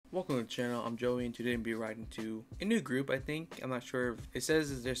Welcome to the channel. I'm Joey, and today I'm be writing to a new group. I think I'm not sure if it says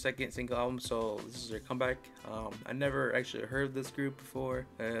it's their second single album, so this is their comeback. I never actually heard of this group before.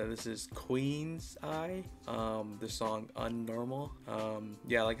 This is Queenz Eye. The song Unnormal.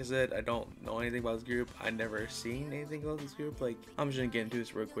 Yeah, like I said, I don't know anything about this group. I never seen anything about this group. Like, I'm just gonna get into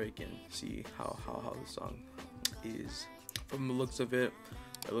this real quick and see how the song is. From the looks of it,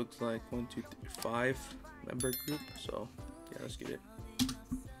 it looks like 1, 2, 3, 5 member group. So yeah, let's get it.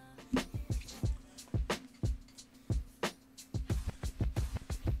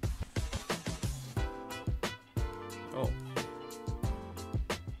 Oh,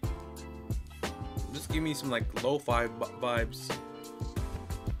 just give me some like lo-fi vibes.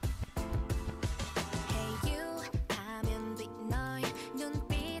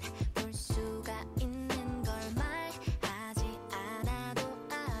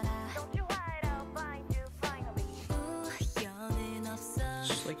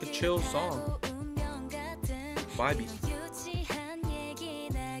 Just like a chill song, vibey.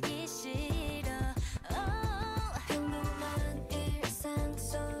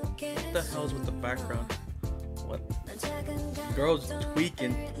 What the hell's with the background? What? Girls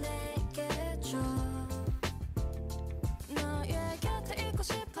tweaking.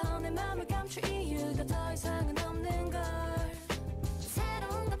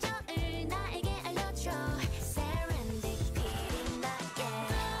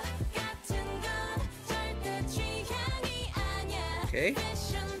 Okay.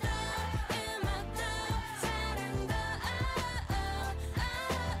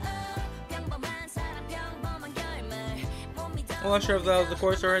 I'm not sure if that was the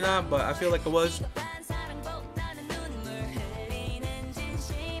chorus or not, but I feel like it was.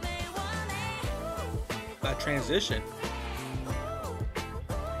 That transition.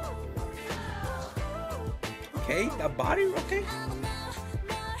 Okay, that body, okay.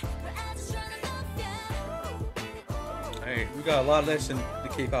 Alright, we got a lot of this in the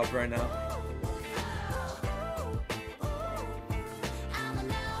K-pop right now.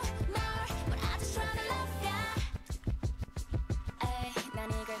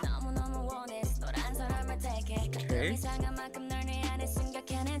 Okay.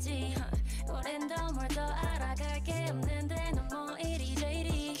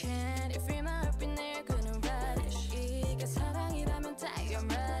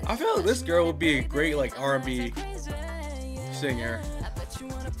 I feel like this girl would be a great like R&B singer.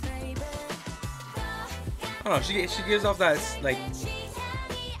 I don't know. She gives off that like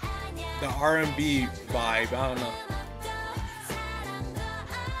the R&B vibe. I don't know.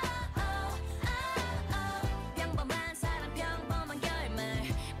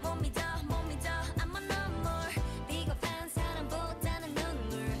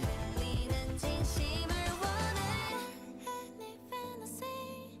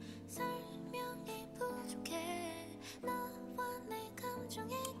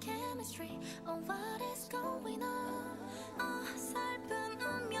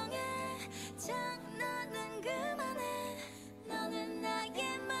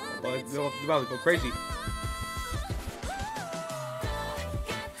 But it's about to go crazy.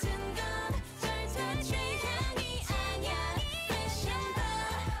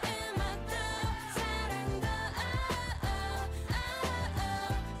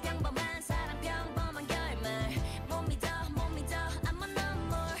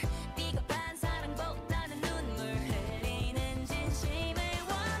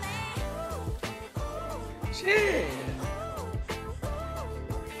 Shit.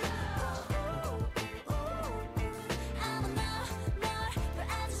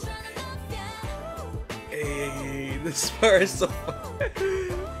 Hey, this part is so fun.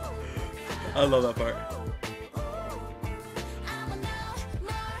 I love that part.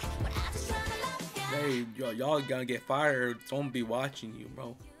 Hey, y'all gonna get fired. Don't be watching you,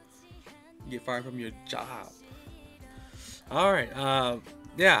 bro. Get fired from your job. Alright,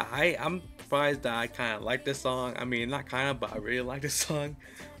 yeah, I'm surprised that I kind of like this song. I mean, not kind of, but I really like this song.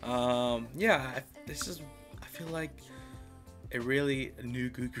 Yeah, I feel like a really new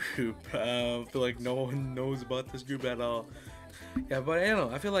good group. I feel like no one knows about this group at all. Yeah, but I don't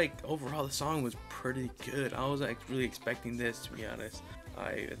know. I feel like overall the song was pretty good. I was like really expecting this, to be honest.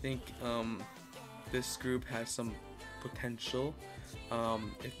 I think this group has some potential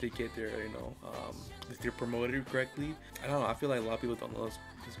if they get their, if they're promoted correctly. I don't know. I feel like a lot of people don't know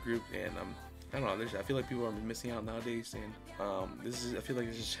this group, and I don't know. I feel like people are missing out nowadays, and I feel like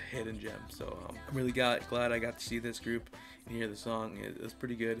it's just a hidden gem. So I'm really glad I got to see this group and hear the song. It was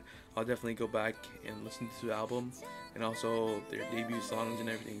pretty good. I'll definitely go back and listen to the album and also their debut songs and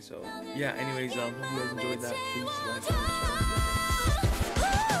everything. So yeah. Anyways, hope you guys enjoyed that. Please like, comment, share.